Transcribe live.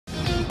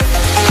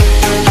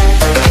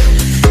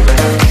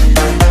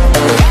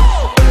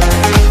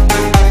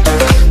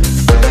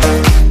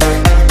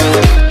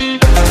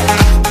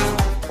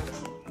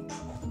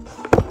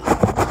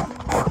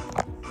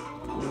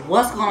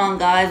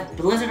guys,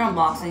 Blizzard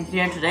Unboxing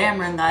here, and today I'm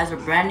bringing guys a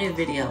brand new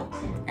video.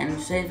 And in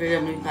today's video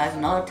I'm bringing guys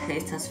another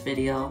taste test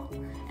video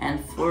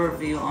and full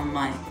review on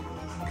my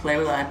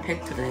flavor that I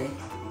picked today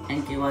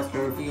and give you guys the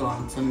review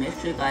on. So make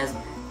sure you guys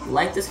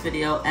like this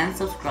video and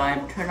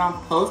subscribe, turn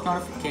on post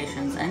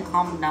notifications, and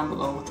comment down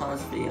below which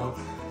this video.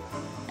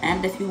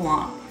 And if you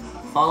want,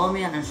 follow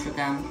me on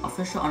Instagram,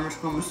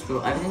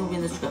 official_Mr. Everything will be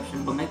in the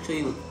description, but make sure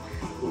you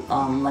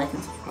like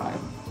and subscribe,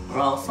 or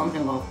else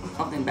something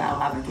bad will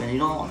happen to you and you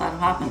don't want that to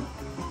happen.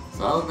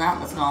 So other than that,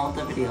 let's go on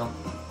with the video.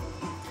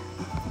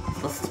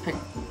 So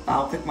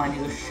I'll pick my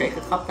new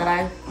shaker cup that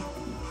I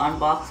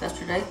unboxed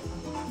yesterday.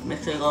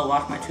 Make sure you go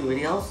watch my two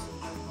videos.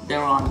 They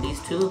were on these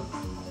two.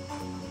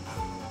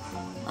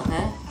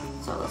 Okay,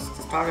 so let's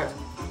get started.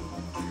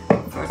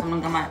 First I'm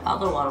gonna get my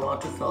other water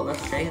bottle to fill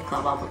this shaker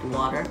cup up with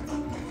water.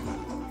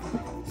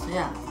 So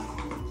yeah.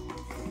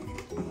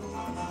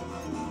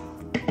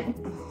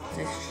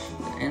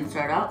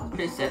 Insert out,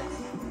 pretty sick.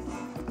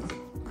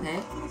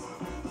 Okay.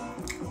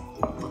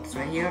 Put this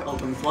right here,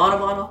 open this water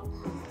bottle.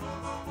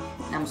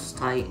 Damn, it's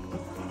tight.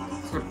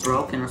 It's sort of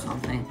broken or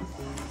something.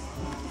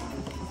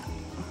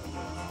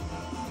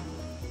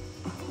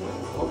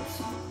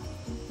 Whoops.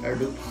 Or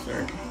oops,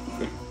 sir.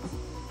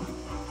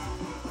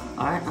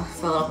 Alright, let's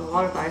fill it up with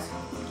water, guys.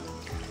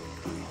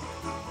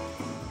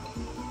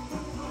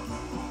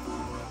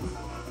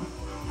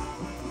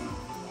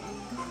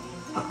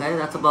 Okay,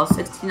 that's about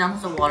 16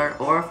 ounces of water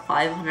or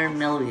 500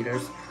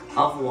 milliliters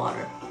of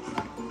water.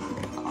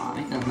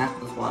 I'm gonna mess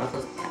with this water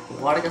because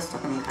the water gets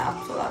stuck in the cap,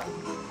 so that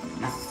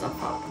messes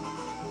stuff up.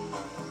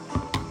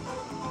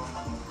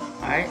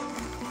 Alright,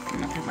 I'm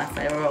gonna pick my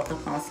flavor real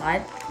quick on the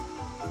side.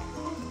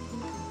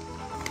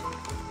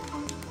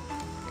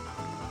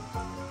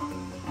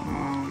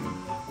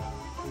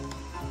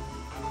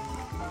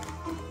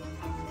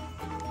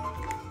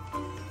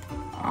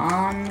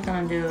 I'm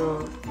gonna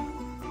do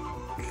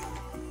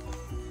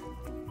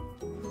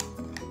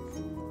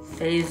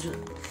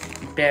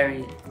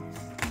FAZEBERRY.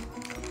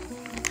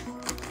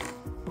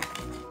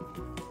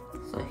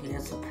 So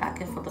here's a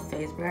packet for the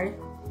FAZEBERRY.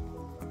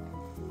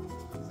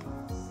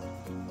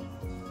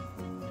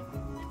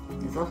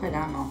 It's upside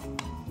down now.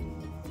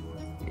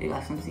 You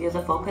guys can see as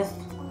I focused.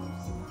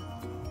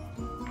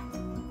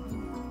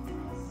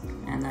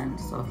 And then,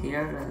 so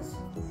here it is.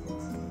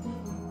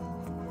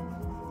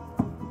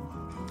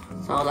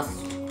 So let's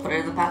put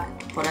it in the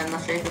packet, put it in the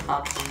shaker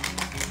cup.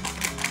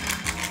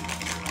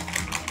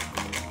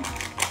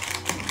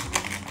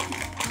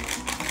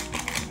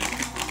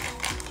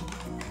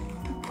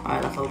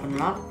 Alright, let's open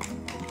it up.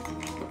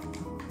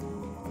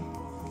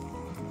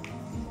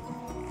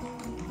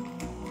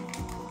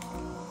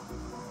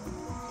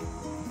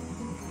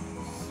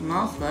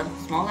 Smells good.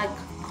 Smells like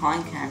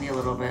cotton candy a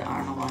little bit. I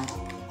don't know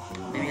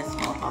why. Maybe it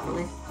smells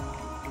properly.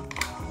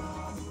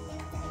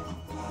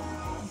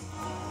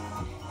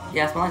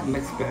 Yeah, it smells like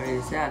mixed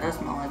berries. Yeah, it does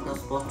smell like they're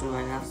supposed to,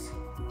 I guess.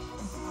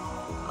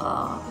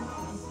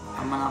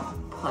 I'm gonna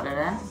put it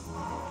in.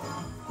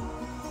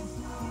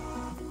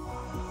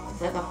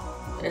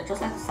 It's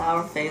just like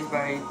sour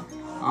FAZEBERRY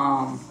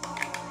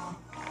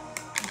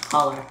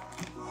color.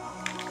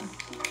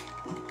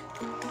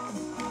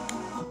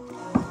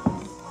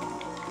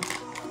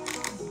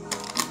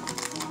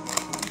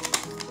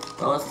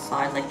 Go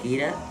aside, like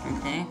eat it.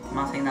 Okay, I'm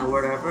not saying that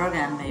word ever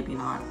again. Maybe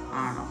not.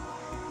 I don't know.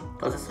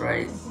 Put this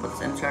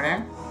insert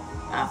in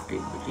after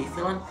you put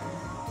G-Fuel in.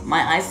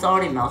 My ice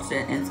already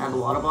melted inside the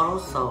water bottle,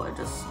 so it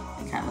just,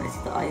 you can't really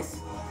see the ice.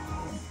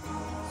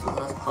 So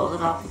let's close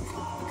it up.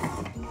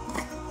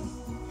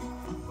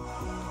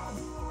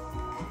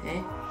 Okay.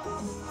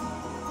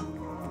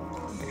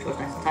 Make sure it's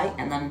nice and tight,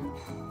 and then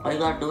all you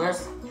gotta do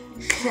is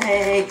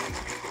shake.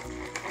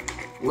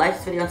 Like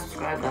this video and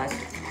subscribe, guys.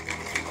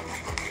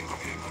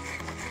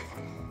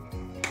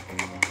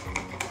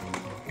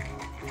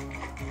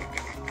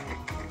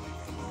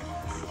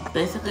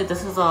 Basically,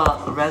 this is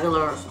a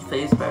regular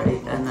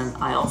FAZEBERRY, and then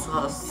I also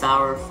have a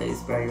sour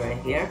FAZEBERRY right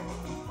here.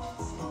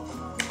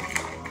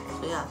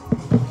 So yeah,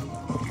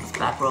 it's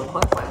back real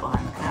quick, right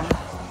behind the camera.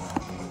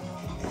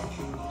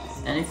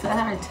 And if you guys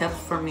have any tips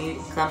for me,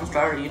 because I'm a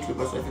starter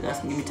YouTuber, so if you guys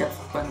can give me tips,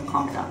 go ahead and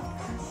comment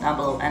down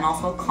below. And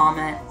also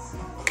comment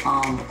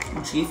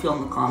G-Fuel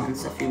in the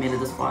comments if you made it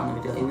this far in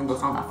the video, even though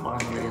it's not that far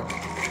in the video.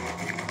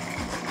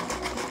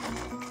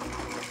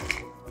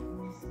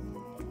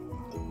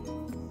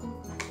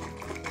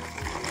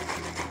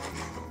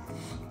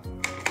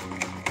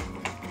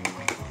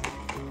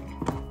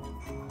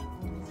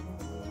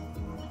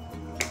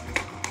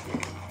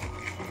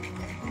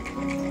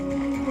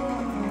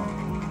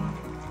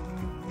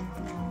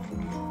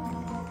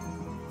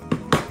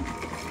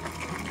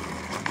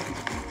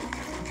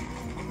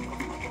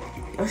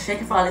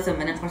 Shake it for at least a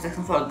minute, 20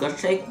 seconds for a good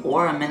shake,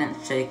 or a minute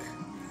shake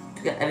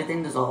to get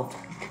everything dissolved.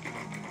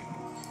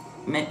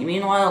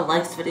 Meanwhile,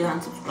 like this video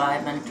and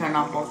subscribe and turn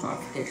on post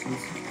notifications.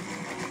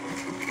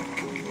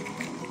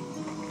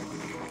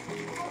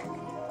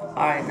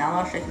 Alright, now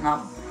that it's shaken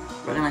up,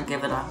 we're gonna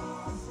give it a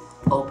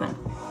open.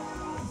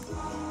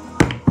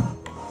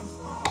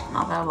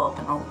 Not that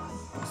open. Oh,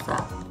 what's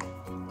that?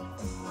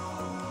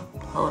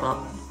 Hold up.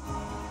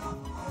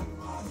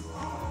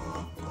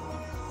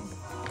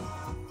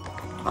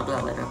 I'll do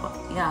that later, but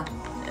yeah,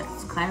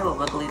 it's kind of a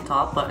wiggly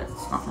top, but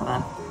it's not that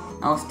bad.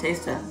 Now let's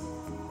taste it.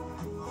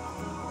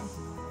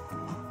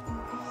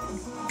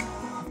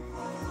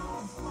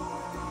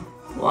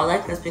 Well, I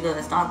like this because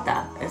it's not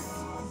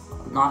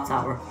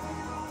sour.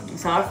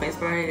 Sour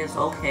FAZEBERRY is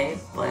okay,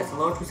 but it's a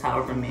little too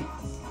sour for me.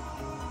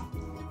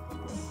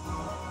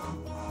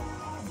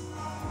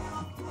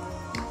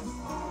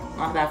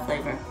 Not a bad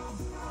flavor.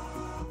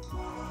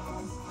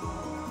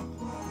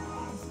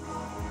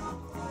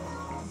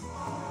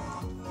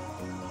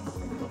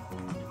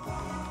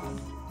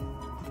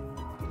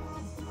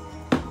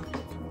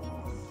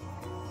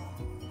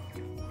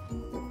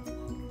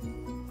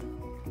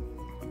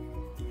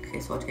 Okay,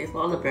 so I taste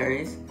all the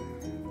berries.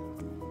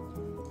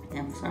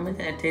 And for some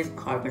reason it tastes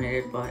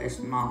carbonated, but it's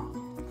not.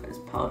 It's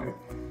powder.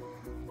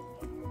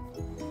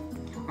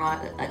 I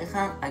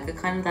get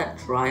kind of that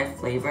dry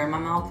flavor in my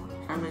mouth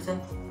for some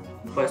reason.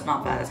 But it's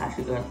not bad, it's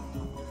actually good.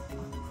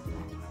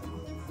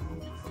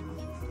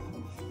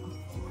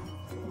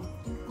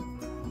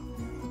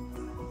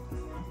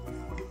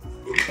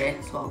 Okay,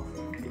 so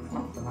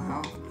what the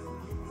hell?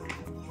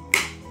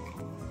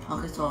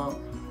 Okay, so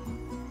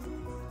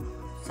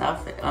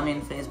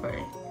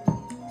FAZEBERRY.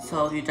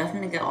 So you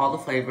definitely get all the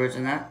flavors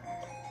in it.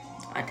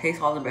 I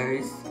taste all the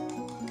berries.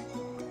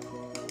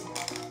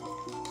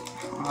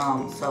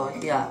 So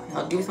yeah,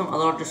 I'll give you a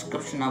little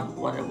description of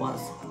what it was.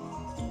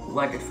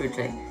 What I did for you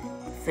today.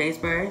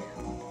 FAZEBERRY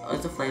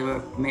is a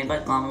flavor made by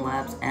Glama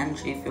Labs and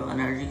GFUEL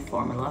energy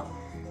formula.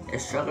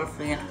 It's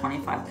sugar-free and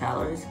 25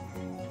 calories,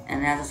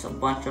 and it has just a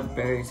bunch of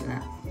berries in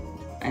it.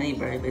 Any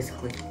berry,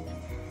 basically.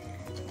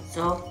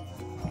 So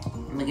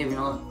I'm gonna give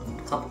you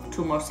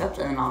two more steps,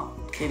 and then I'll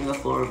give you a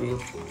full review.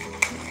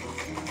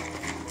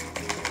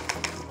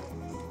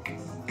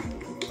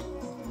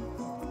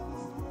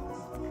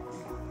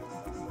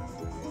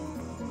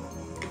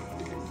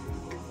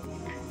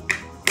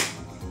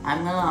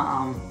 I'm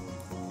gonna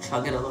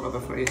chug it a little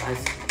bit for you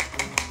guys.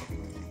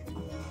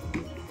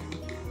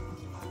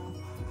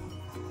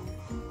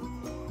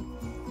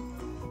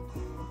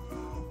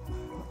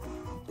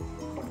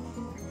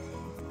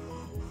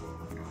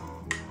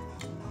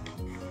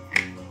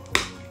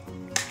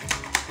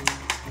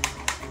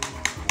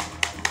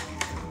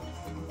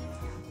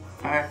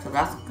 Alright, so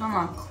that's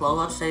gonna close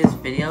out today's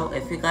video.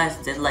 If you guys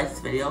did like this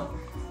video,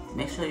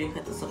 make sure you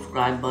hit the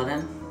subscribe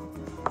button.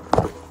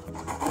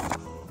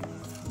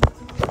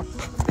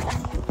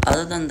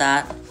 Other than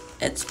that,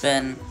 it's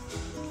been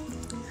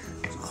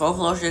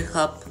Coral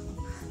Cup,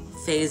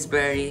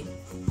 FAZEBERRY.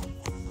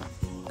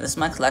 This is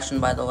my collection,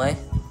 by the way.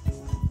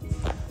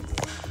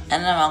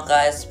 And I'm out,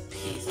 guys.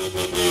 Peace.